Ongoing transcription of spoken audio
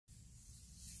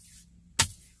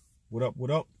What up,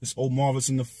 what up? It's Omarvelous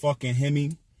in the fucking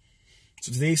Hemi.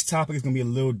 So today's topic is going to be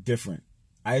a little different.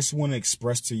 I just want to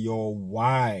express to y'all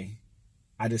why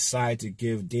I decided to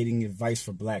give dating advice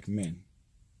for black men.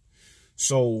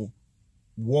 So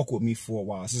walk with me for a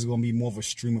while. This is going to be more of a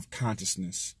stream of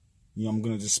consciousness. You know, I'm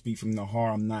going to just speak from the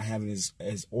heart. I'm not having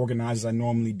as organized as I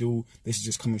normally do. This is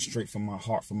just coming straight from my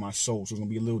heart, from my soul. So it's going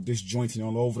to be a little disjointed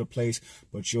all over the place,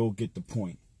 but you'll get the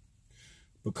point.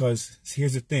 Because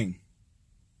here's the thing.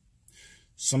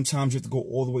 Sometimes you have to go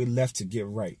all the way left to get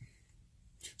right.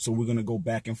 So we're going to go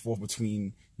back and forth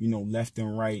between, you know, left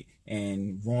and right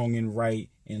and wrong and right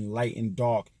and light and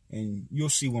dark. And you'll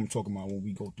see what I'm talking about when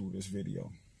we go through this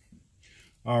video.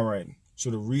 All right.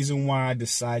 So the reason why I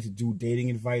decided to do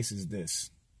dating advice is this.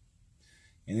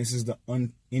 And this is the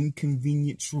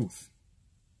inconvenient truth.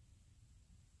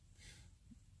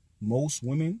 Most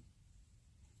women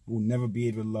will never be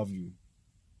able to love you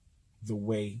the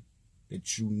way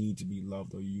that you need to be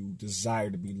loved or you desire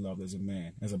to be loved as a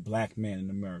man, as a black man in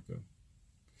America.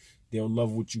 They'll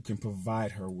love what you can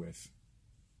provide her with.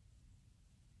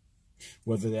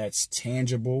 Whether that's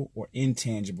tangible or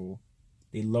intangible,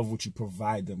 they love what you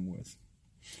provide them with.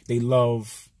 They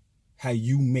love how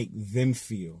you make them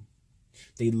feel.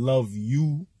 They love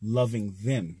you loving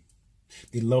them.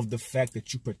 They love the fact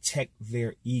that you protect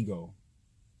their ego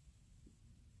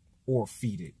or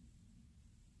feed it.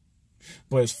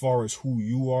 But as far as who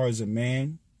you are as a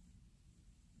man,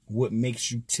 what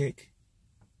makes you tick,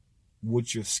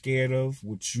 what you're scared of,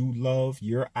 what you love,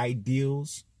 your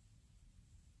ideals,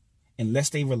 unless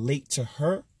they relate to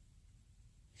her,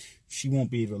 she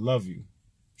won't be able to love you.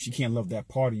 She can't love that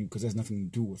part of you because there's nothing to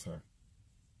do with her.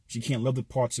 She can't love the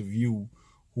parts of you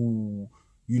who,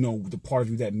 you know, the part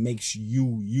of you that makes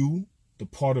you, you, the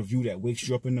part of you that wakes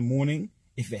you up in the morning,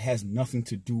 if it has nothing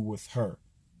to do with her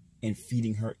and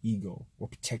feeding her ego or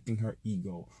protecting her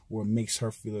ego or makes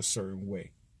her feel a certain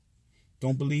way.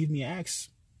 Don't believe me? Ask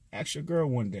your girl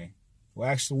one day, or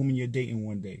ask the woman you're dating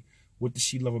one day, what does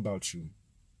she love about you?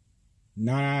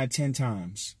 9 out of 10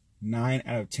 times, 9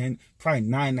 out of 10, probably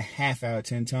 9.5 out of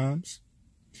 10 times,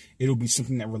 it'll be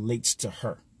something that relates to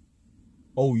her.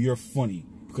 Oh, you're funny,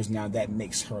 because now that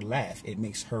makes her laugh. It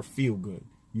makes her feel good.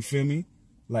 You feel me?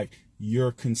 Like,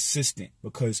 you're consistent,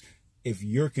 because if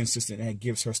you're consistent, that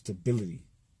gives her stability.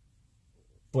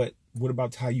 But what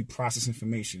about how you process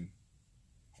information?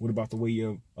 What about the way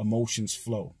your emotions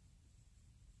flow?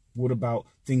 What about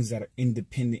things that are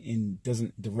independent and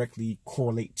doesn't directly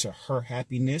correlate to her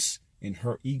happiness and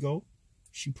her ego?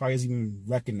 She probably doesn't even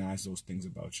recognize those things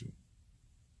about you.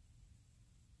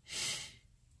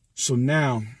 So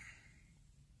now,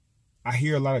 I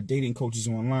hear a lot of dating coaches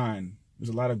online. There's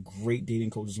a lot of great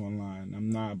dating coaches online. I'm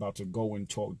not about to go and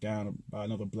talk down about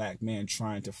another black man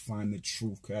trying to find the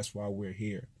truth, because that's why we're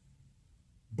here.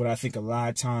 But I think a lot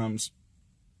of times,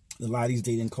 a lot of these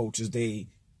dating coaches, they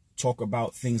talk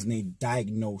about things and they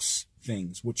diagnose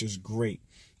things, which is great.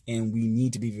 And we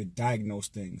need to be able to diagnose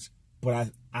things.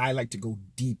 But I like to go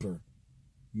deeper,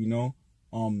 you know.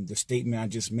 The statement I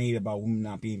just made about women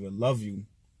not being able to love you,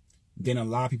 then a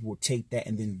lot of people will take that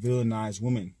and then villainize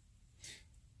women.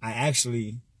 I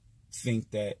actually think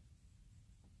that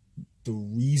the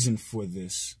reason for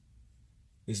this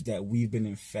is that we've been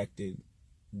infected.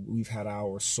 We've had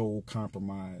our soul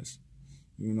compromised.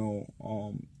 You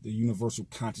know, the universal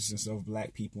consciousness of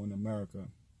black people in America.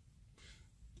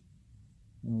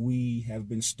 We have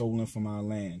been stolen from our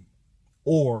land,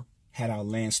 or had our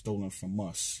land stolen from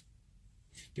us.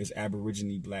 There's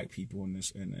Aborigine black people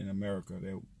in America.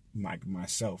 That like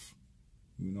myself,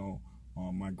 you know.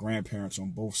 My grandparents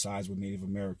on both sides were Native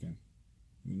American.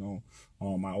 You know,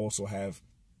 I also have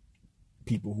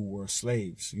people who were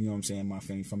slaves, you know what I'm saying, my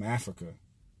family from Africa.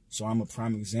 So I'm a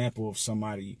prime example of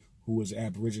somebody who was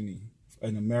Aborigine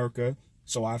in America.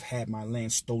 So I've had my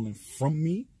land stolen from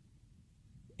me,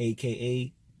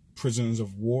 aka prisoners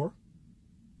of war,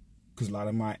 because a lot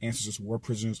of my ancestors were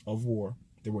prisoners of war.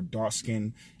 They were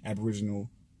dark-skinned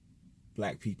Aboriginal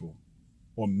black people,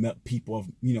 or people of,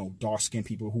 you know, dark-skinned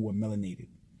people who were melanated.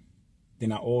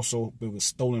 Then I also was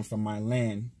stolen from my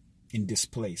land and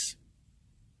displaced.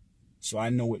 So I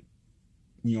know it,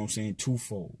 you know what I'm saying,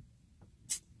 twofold.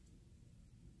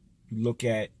 You look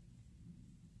at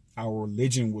our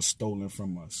religion was stolen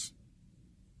from us.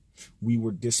 We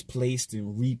were displaced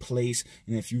and replaced.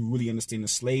 And if you really understand the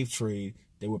slave trade,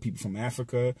 there were people from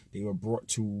Africa. They were brought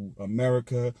to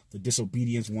America. The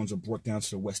disobedient ones were brought down to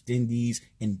the West Indies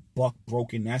and buck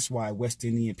broken. That's why West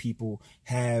Indian people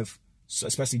have,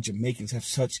 especially Jamaicans, have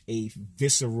such a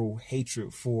visceral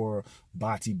hatred for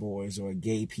bati boys or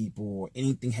gay people or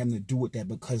anything having to do with that,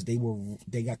 because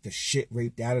they got the shit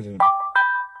raped out of them.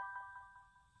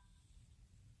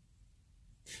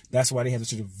 That's why they have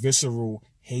such a visceral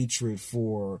hatred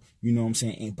for, you know what I'm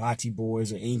saying, bati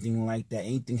boys or anything like that,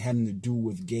 anything having to do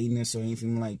with gayness or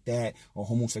anything like that, or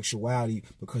homosexuality,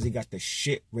 because they got the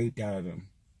shit raped out of them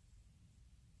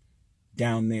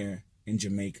down there in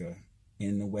Jamaica,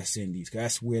 in the West Indies.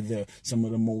 That's where some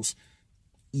of the most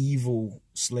evil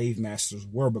slave masters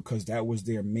were, because that was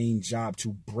their main job,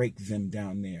 to break them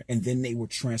down there. And then they were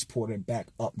transported back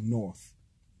up north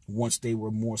once they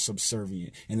were more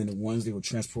subservient. And then the ones they were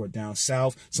transported down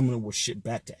south, some of them were shipped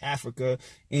back to Africa.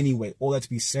 Anyway, all that to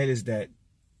be said is that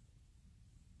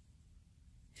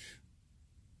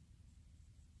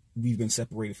we've been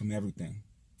separated from everything,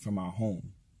 from our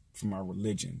home, from our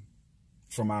religion,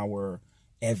 from our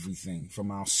everything,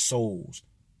 from our souls,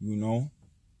 you know?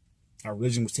 Our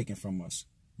religion was taken from us.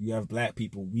 You have black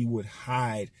people, we would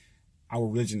hide our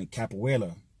religion in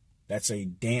capoeira. That's a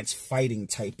dance fighting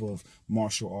type of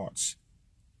martial arts.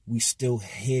 We still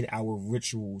hid our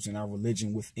rituals and our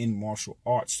religion within martial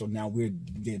arts. So now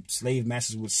the slave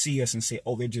masters would see us and say,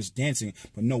 oh, they're just dancing.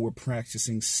 But no, we're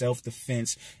practicing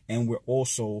self-defense, and we're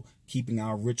also keeping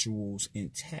our rituals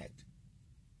intact.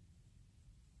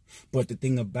 But the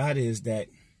thing about it is that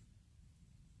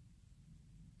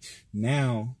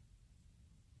now,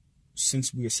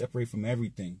 since we are separated from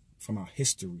everything, from our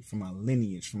history, from our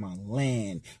lineage, from our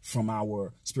land, from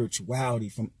our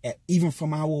spirituality, even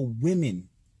from our women,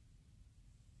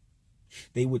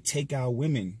 they would take our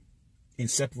women and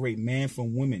separate man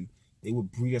from women. They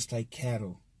would breed us like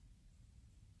cattle.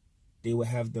 They would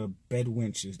have the bed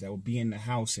wenches that would be in the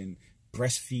house and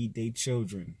breastfeed their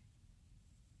children.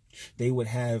 They would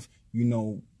have, you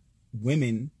know,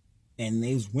 women, and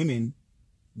those women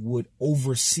would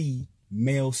oversee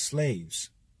male slaves.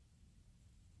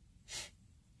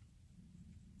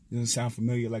 Doesn't sound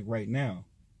familiar like right now.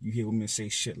 You hear women say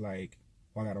shit like,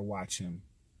 oh, I gotta watch him.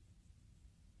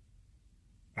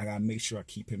 I gotta make sure I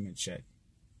keep him in check.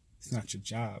 It's not your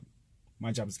job.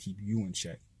 My job is to keep you in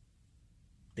check.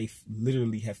 They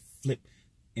literally have flipped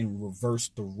and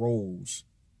reversed the roles.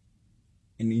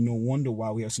 And you no wonder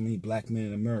why we have so many black men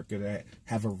in America that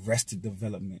have arrested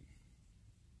development.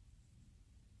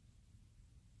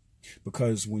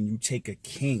 Because when you take a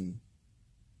king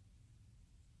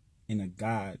and a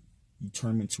god, you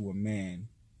turn him into a man,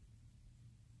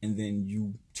 and then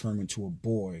you turn him into a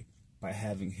boy by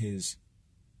having his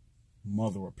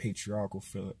mother or patriarchal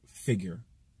figure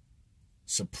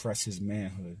suppress his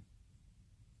manhood.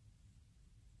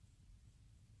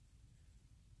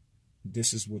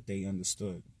 This is what they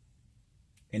understood,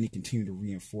 and they continue to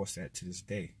reinforce that to this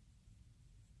day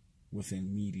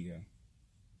within media.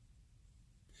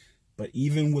 But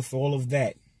even with all of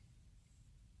that,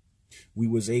 we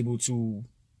was able to,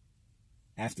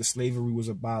 after slavery was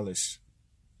abolished,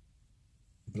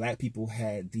 black people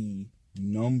had the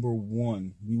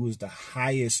 #1. We was the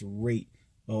highest rate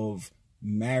of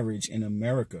marriage in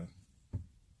America.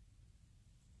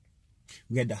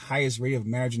 We had the highest rate of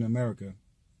marriage in America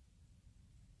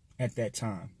at that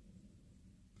time.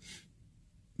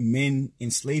 Men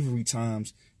in slavery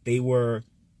times, they were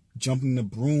jumping the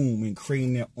broom and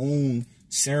creating their own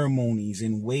ceremonies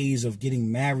and ways of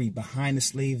getting married behind the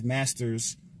slave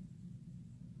master's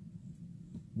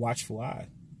watchful eye.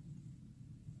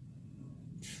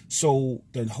 So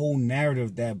the whole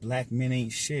narrative that black men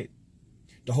ain't shit,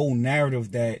 the whole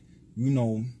narrative that, you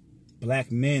know,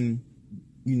 black men,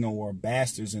 you know, are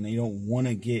bastards and they don't want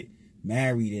to get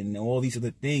married and all these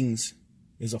other things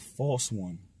is a false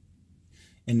one.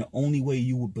 And the only way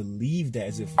you would believe that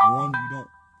is if, one,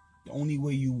 the only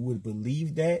way you would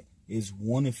believe that is,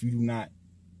 one, if you do not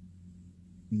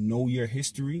know your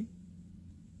history,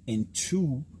 and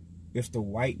two, if the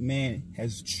white man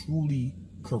has truly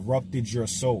corrupted your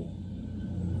soul.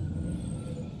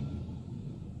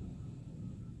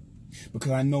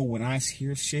 Because I know when I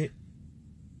hear shit,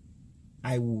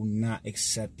 I will not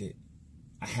accept it.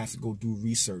 I have to go do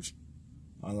research.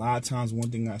 A lot of times, one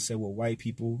thing I said with white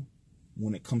people,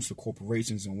 when it comes to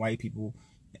corporations and white people,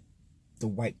 the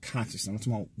white consciousness, I'm not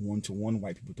talking about one-to-one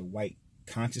white people, the white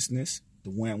consciousness, the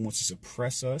one that wants to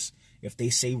suppress us. If they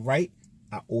say right,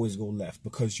 I always go left,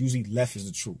 because usually left is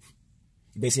the truth.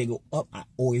 If they say go up, I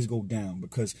always go down,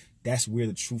 because that's where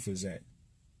the truth is at.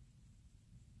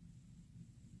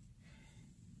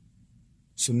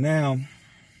 So now,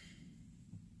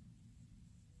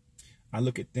 I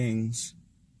look at things,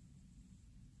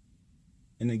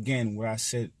 and again, what I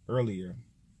said earlier,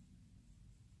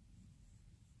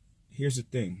 here's the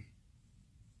thing.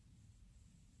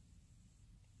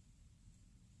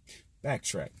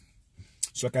 Backtrack.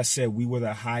 So like I said, we were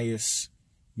the highest.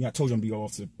 You know, I told you I'm going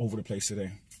to be over the place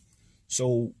today.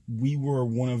 So we were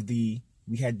we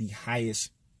had the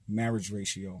highest marriage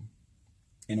ratio,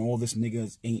 and all this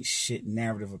niggas ain't shit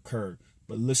narrative occurred.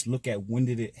 But let's look at, when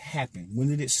did it happen? When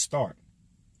did it start?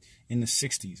 In the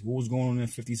 60s. What was going on in the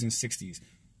 50s and 60s?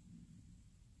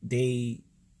 They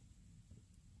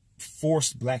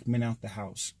forced black men out the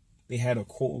house. They had a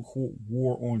quote-unquote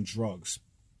war on drugs.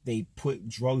 They put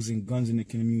drugs and guns in the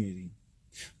community.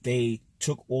 They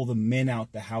took all the men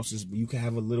out the houses, but you can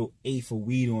have a little eighth of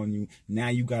weed on you. Now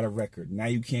you got a record. Now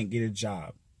you can't get a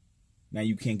job. Now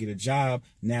you can't get a job.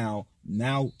 Now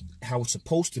how it's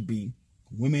supposed to be,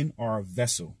 women are a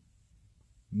vessel.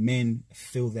 Men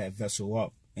fill that vessel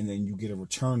up, and then you get a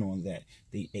return on that.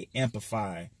 They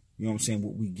amplify, you know what I'm saying,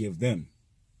 what we give them.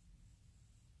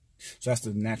 So that's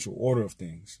the natural order of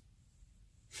things.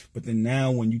 But then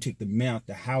now when you take the men out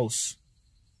the house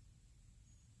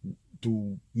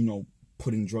through, you know,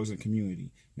 putting drugs in the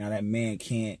community, now that man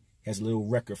has a little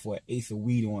record for an eighth of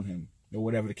weed on him, or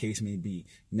whatever the case may be.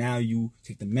 Now you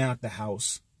take the man out the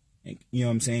house, and you know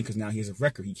what I'm saying, because now he has a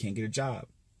record, he can't get a job.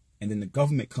 And then the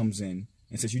government comes in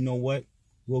and says, you know what,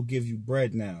 we'll give you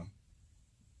bread now.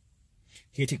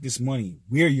 Here, take this money.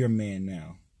 We're your man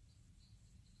now.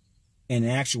 And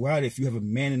in actuality, if you have a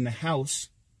man in the house,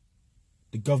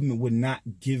 the government would not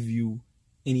give you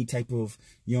any type of,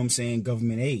 you know what I'm saying,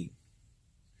 government aid.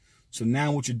 So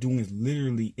now what you're doing is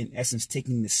literally, in essence,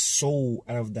 taking the soul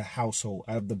out of the household,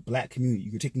 out of the black community.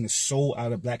 You're taking the soul out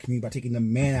of the black community by taking the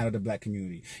man out of the black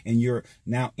community. And you're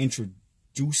now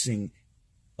introducing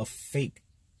a fake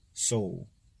soul,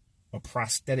 a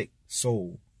prosthetic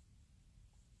soul,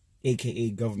 aka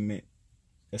government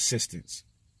assistance.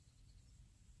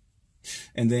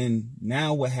 And then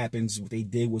now what happens, what they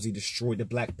did was they destroyed the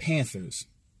Black Panthers.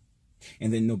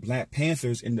 And then the Black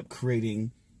Panthers end up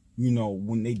creating, you know,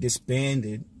 when they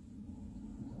disbanded,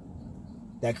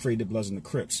 that created the Bloods and the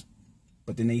Crips.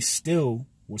 But then they still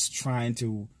was trying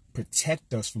to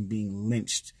protect us from being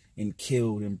lynched and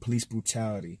killed in police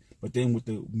brutality. But then what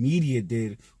the media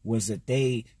did was that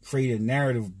they created a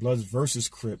narrative of Bloods versus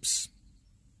Crips.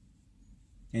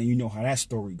 And you know how that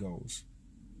story goes.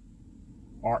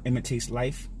 Art imitates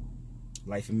life.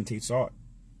 Life imitates art.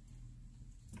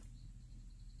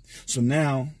 So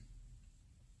now,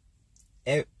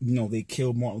 you know, they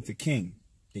killed Martin Luther King.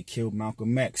 They killed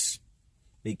Malcolm X.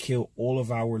 They killed all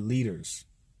of our leaders.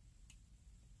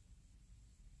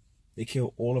 They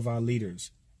killed all of our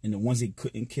leaders. And the ones they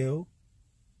couldn't kill,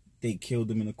 they killed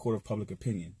them in the court of public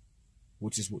opinion,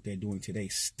 which is what they're doing today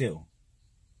still.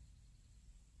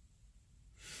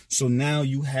 So now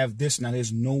you have this. Now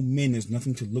there's no men. There's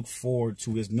nothing to look forward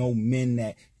to. There's no men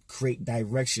that create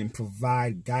direction,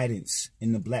 provide guidance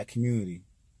in the black community.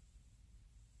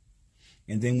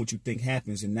 And then what you think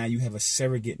happens, and now you have a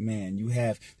surrogate man. You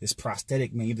have this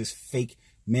prosthetic man. You have this fake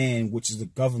man, which is the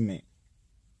government,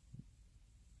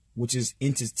 which is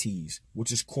entities,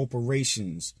 which is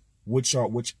corporations, which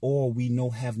all we know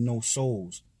have no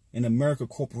souls. In America,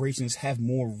 corporations have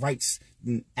more rights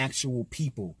than actual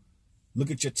people. Look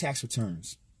at your tax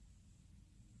returns.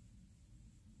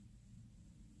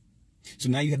 So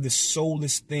now you have this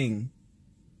soulless thing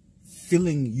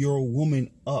filling your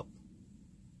woman up.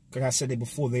 Like I said that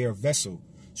before, they are a vessel.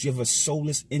 So you have a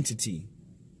soulless entity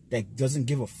that doesn't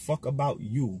give a fuck about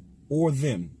you or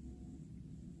them.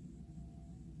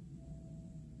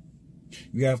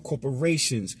 You have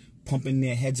corporations pumping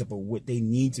their heads up of what they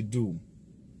need to do,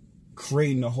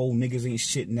 creating the whole niggas ain't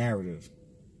shit narrative,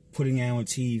 putting it on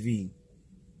TV,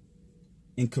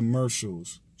 in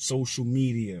commercials, social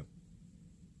media.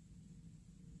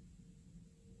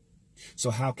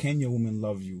 So how can your woman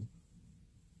love you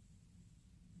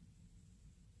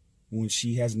when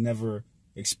she has never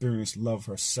experienced love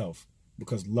herself?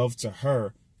 Because love to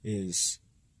her is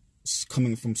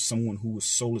coming from someone who is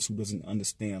soulless, who doesn't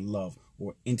understand love,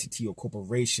 or entity or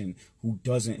corporation who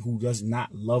does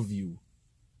not love you,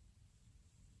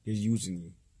 is using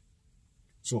you.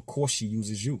 So of course she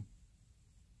uses you.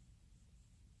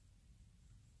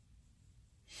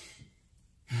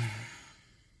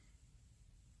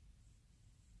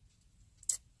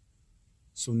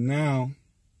 So now,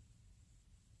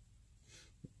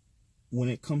 when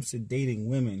it comes to dating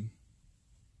women,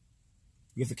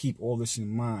 you have to keep all this in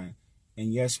mind.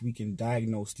 And yes, we can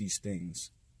diagnose these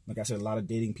things. Like I said, a lot of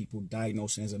dating people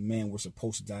diagnose, and as a man, we're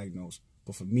supposed to diagnose.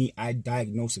 But for me, I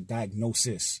diagnose a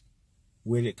diagnosis.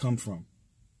 Where did it come from?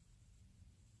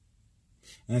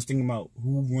 And let's think about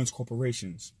who runs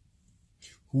corporations,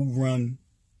 who run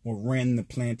or ran the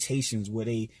plantations where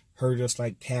they herded us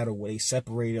like cattle, where they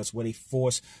separated us, where they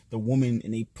forced the woman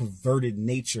in a perverted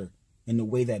nature in the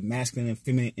way that masculine and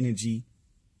feminine energy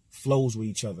flows with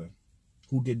each other.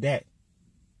 Who did that?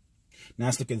 Now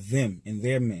let's look at them and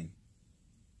their men.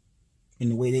 in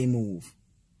the way they move.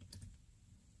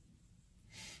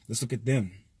 Let's look at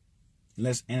them.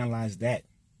 Let's analyze that.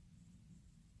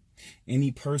 Any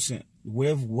person,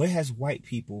 what has white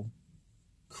people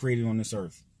created on this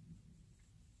earth?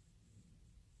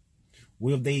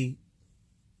 What have they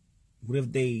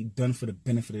done for the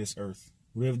benefit of this earth?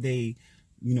 What have they,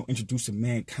 introduced to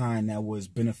mankind that was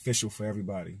beneficial for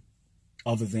everybody?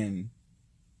 Other than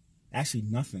actually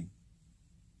nothing.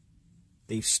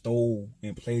 They've stole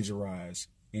and plagiarized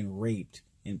and raped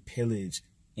and pillaged,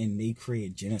 and they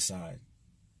created genocide.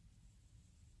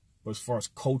 But as far as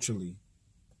culturally,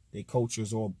 their culture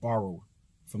is all borrowed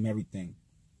from everything.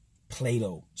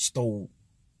 Plato stole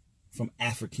from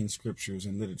African scriptures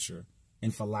and literature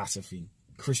and philosophy.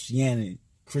 Christianity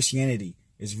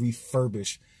is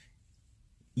refurbished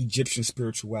Egyptian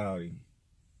spirituality.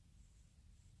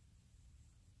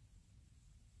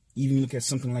 Even look at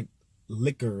something like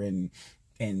liquor and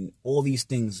all these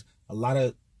things. A lot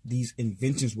of these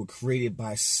inventions were created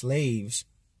by slaves,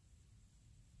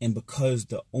 and because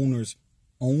the owners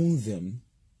own them,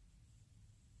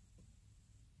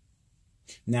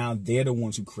 now they're the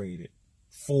ones who created it.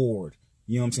 Ford,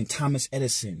 you know what I'm saying? Thomas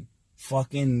Edison,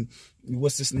 fucking,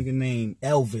 what's this nigga name?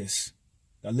 Elvis.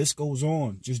 The list goes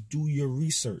on. Just do your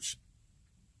research.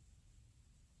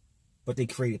 But they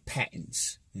created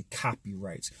patents and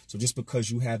copyrights. So just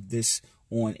because you have this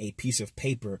on a piece of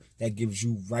paper that gives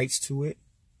you rights to it,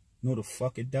 no, the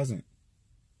fuck it doesn't.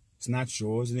 It's not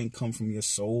yours. It didn't come from your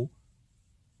soul.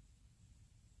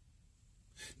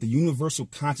 The universal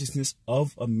consciousness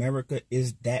of America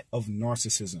is that of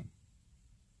narcissism.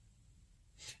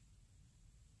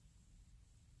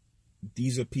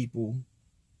 These are people,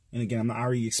 and again, I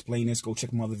already explained this. Go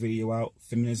check my other video out.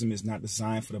 Feminism is not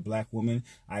designed for the black woman.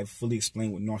 I've fully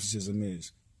explained what narcissism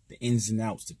is. The ins and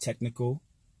outs, the technical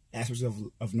aspects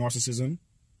of narcissism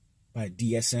by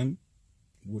DSM,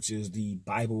 which is the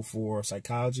Bible for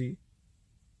psychology,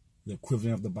 the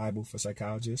equivalent of the Bible for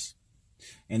psychologists.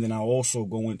 And then I'll also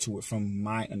go into it from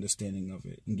my understanding of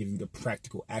it and give you the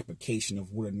practical application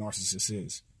of what a narcissist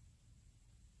is.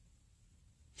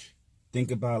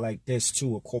 Think about it like this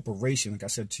too. A corporation, like I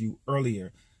said to you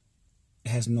earlier, it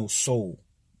has no soul.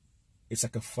 It's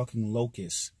like a fucking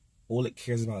locust. All it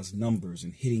cares about is numbers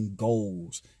and hitting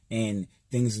goals and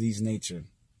things of these nature.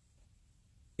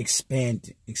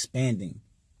 Expanding.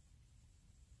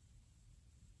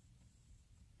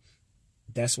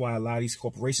 That's why a lot of these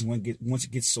corporations, once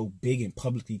it gets so big and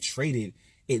publicly traded,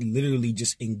 it literally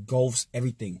just engulfs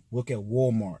everything. Look at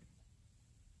Walmart.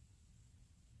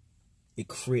 It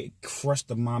crushed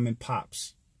the mom and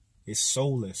pops. It's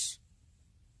soulless.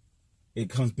 It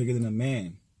becomes bigger than a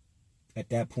man at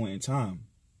that point in time.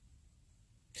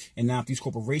 And now if these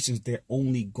corporations, their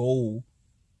only goal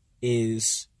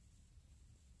is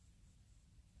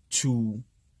to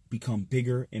become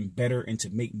bigger and better and to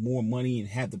make more money and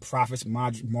have the profits,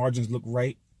 margins look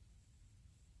right,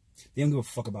 they don't give a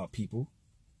fuck about people.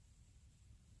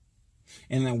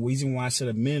 And the reason why I said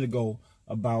a minute ago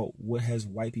about what has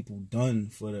white people done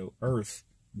for the earth,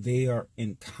 they are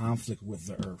in conflict with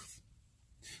the earth.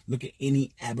 Look at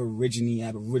any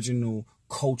aboriginal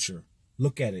culture.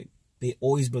 Look at it. They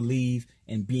always believe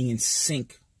in being in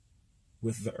sync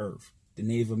with the earth. The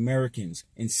Native Americans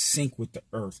in sync with the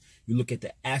earth. You look at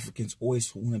the Africans,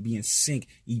 always want to be in sync.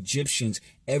 Egyptians,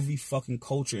 every fucking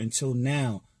culture until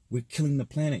now, we're killing the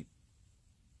planet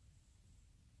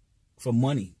for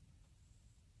money.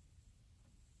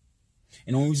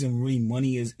 And the only reason really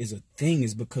money is a thing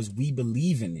is because we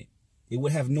believe in it. It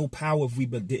would have no power if we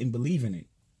didn't believe in it.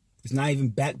 It's not even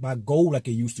backed by gold like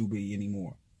it used to be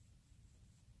anymore.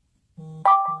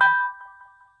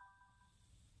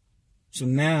 So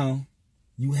now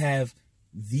you have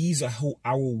these are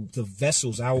the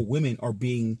vessels, our women are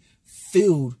being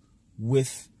filled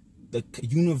with the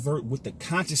universe, with the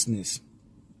consciousness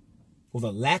or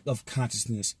the lack of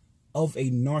consciousness of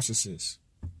a narcissist.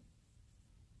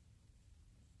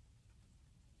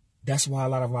 That's why a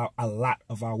lot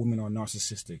of our women are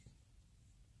narcissistic.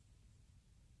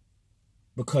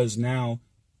 Because now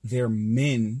they're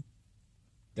men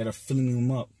that are filling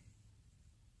them up.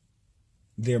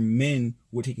 They're men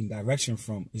we're taking direction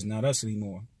from. Is not us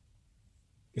anymore.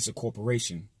 It's a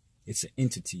corporation. It's an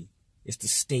entity. It's the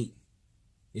state.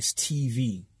 It's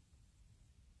TV.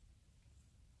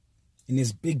 And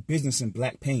there's big business in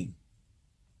black pain.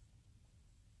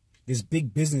 There's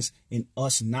big business in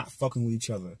us not fucking with each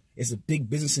other. It's a big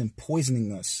business in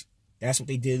poisoning us. That's what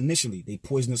they did initially. They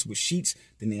poisoned us with sheets.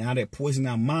 Then now they're poisoning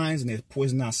our minds and they're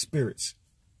poisoning our spirits.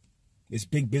 There's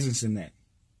big business in that.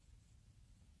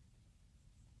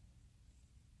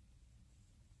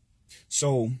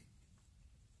 So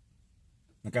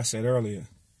Like I said earlier,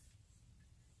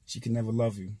 she can never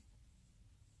love you.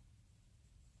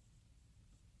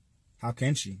 How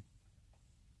can she?